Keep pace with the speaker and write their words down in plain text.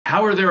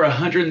How are there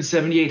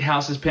 178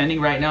 houses pending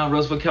right now in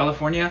Roseville,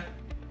 California,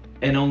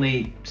 and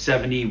only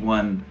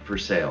 71 for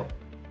sale?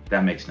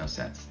 That makes no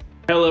sense.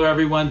 Hello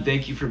everyone,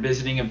 thank you for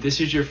visiting. If this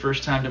is your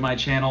first time to my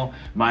channel,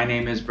 my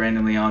name is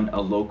Brandon Leon,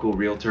 a local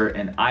realtor,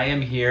 and I am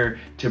here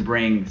to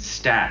bring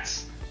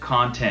stats,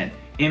 content,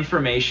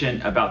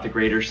 information about the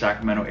greater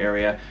Sacramento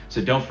area.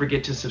 So don't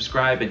forget to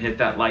subscribe and hit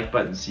that like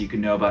button so you can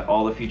know about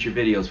all the future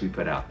videos we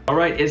put out. All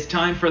right, it's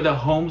time for the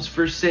homes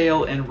for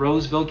sale in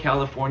Roseville,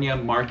 California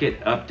market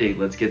update.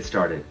 Let's get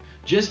started.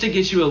 Just to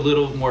get you a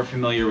little more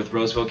familiar with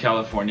Roseville,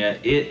 California,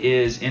 it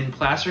is in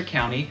Placer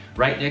County,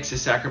 right next to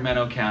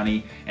Sacramento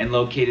County, and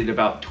located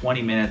about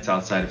 20 minutes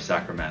outside of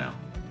Sacramento.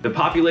 The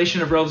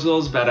population of Roseville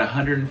is about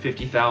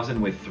 150,000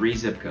 with 3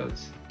 zip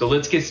codes. So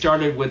let's get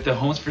started with the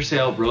homes for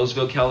sale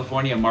Roseville,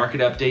 California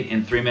market update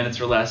in 3 minutes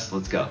or less.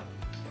 Let's go.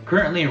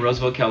 Currently in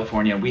Roseville,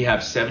 California, we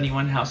have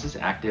 71 houses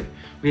active.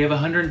 We have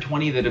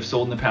 120 that have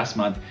sold in the past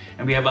month,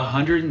 and we have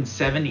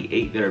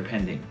 178 that are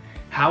pending.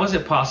 How is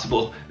it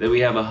possible that we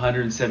have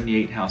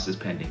 178 houses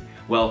pending?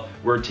 Well,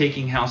 we're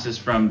taking houses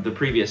from the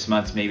previous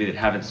months maybe that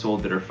haven't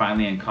sold that are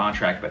finally in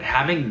contract, but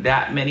having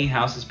that many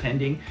houses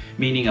pending,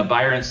 meaning a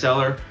buyer and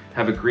seller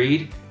have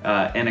agreed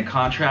and a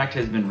contract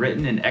has been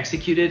written and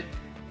executed,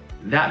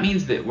 that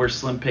means that we're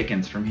slim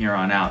pickings from here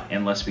on out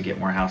unless we get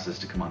more houses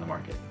to come on the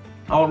market.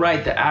 All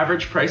right, the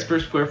average price per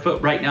square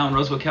foot right now in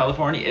Roseville,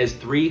 California is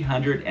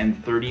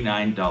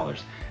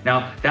 $339.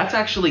 Now, that's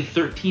actually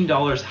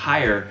 $13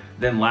 higher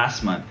than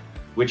last month,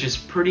 which is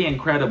pretty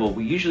incredible.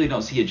 We usually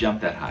don't see a jump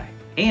that high.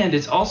 And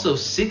it's also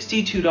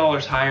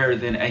 $62 higher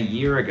than a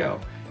year ago.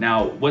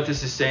 Now, what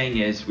this is saying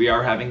is we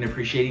are having an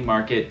appreciating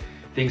market.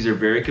 Things are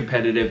very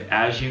competitive,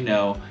 as you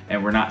know,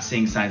 and we're not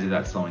seeing signs of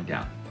that slowing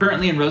down.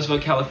 Currently in Roseville,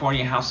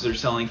 California, houses are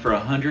selling for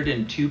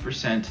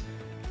 102%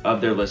 of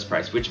their list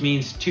price, which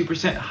means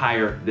 2%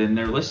 higher than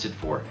they're listed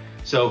for.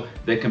 So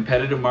the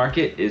competitive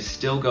market is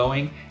still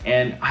going,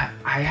 and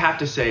I have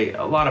to say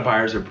a lot of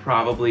buyers are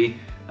probably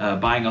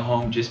buying a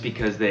home just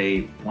because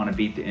they want to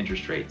beat the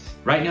interest rates.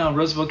 Right now in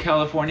Roseville,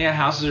 California,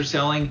 houses are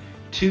selling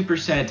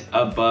 2%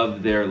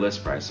 above their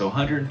list price. So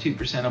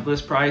 102% of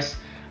list price.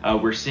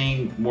 We're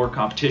seeing more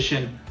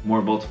competition,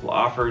 more multiple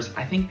offers.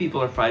 I think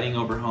people are fighting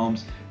over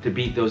homes to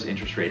beat those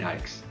interest rate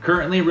hikes.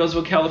 Currently in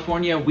Roseville,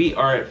 California, we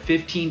are at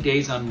 15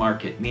 days on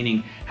market,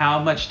 meaning how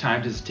much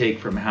time does it take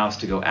from a house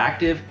to go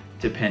active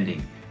to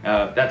pending?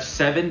 That's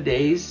 7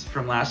 days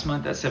from last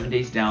month. That's 7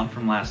 days down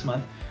from last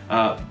month.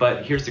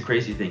 But here's the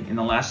crazy thing. In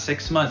the last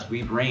 6 months,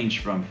 we've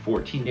ranged from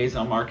 14 days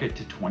on market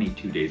to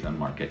 22 days on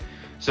market.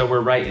 So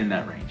we're right in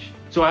that range.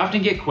 So I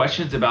often get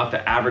questions about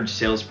the average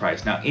sales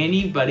price. Now,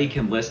 anybody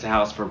can list a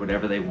house for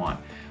whatever they want,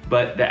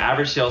 but the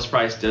average sales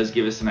price does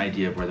give us an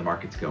idea of where the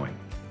market's going.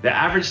 The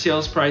average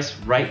sales price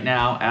right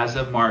now, as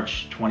of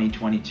March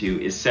 2022,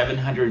 is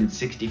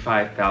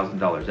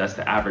 $765,000. That's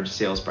the average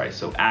sales price.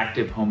 So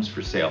active homes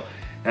for sale.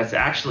 That's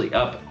actually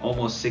up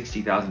almost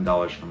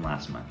 $60,000 from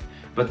last month.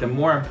 But the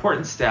more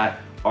important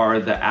stat are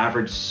the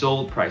average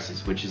sold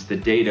prices, which is the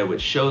data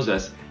which shows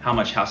us how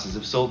much houses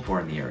have sold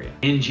for in the area.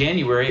 In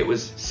January, it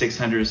was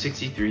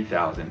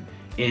 $663,000.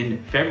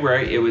 In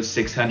February, it was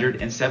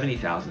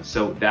 $670,000.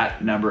 So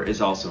that number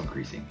is also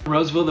increasing. In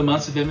Roseville, the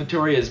months of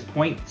inventory is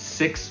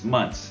 0.6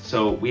 months.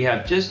 So we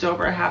have just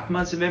over a half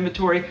months of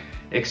inventory.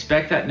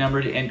 Expect that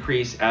number to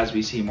increase as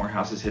we see more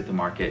houses hit the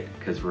market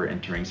because we're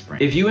entering spring.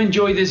 If you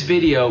enjoy this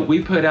video,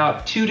 we put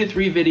out 2 to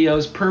 3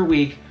 videos per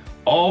week,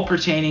 all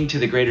pertaining to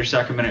the greater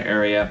Sacramento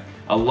area.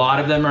 A lot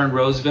of them are in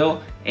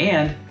Roseville,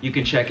 and you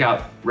can check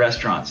out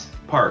restaurants,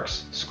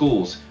 parks,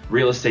 schools,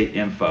 real estate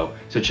info.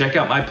 So check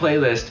out my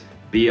playlist,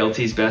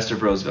 BLT's Best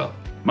of Roseville.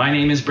 My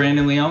name is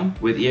Brandon Leon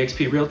with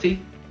eXp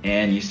Realty,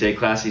 and you stay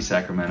classy,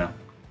 Sacramento.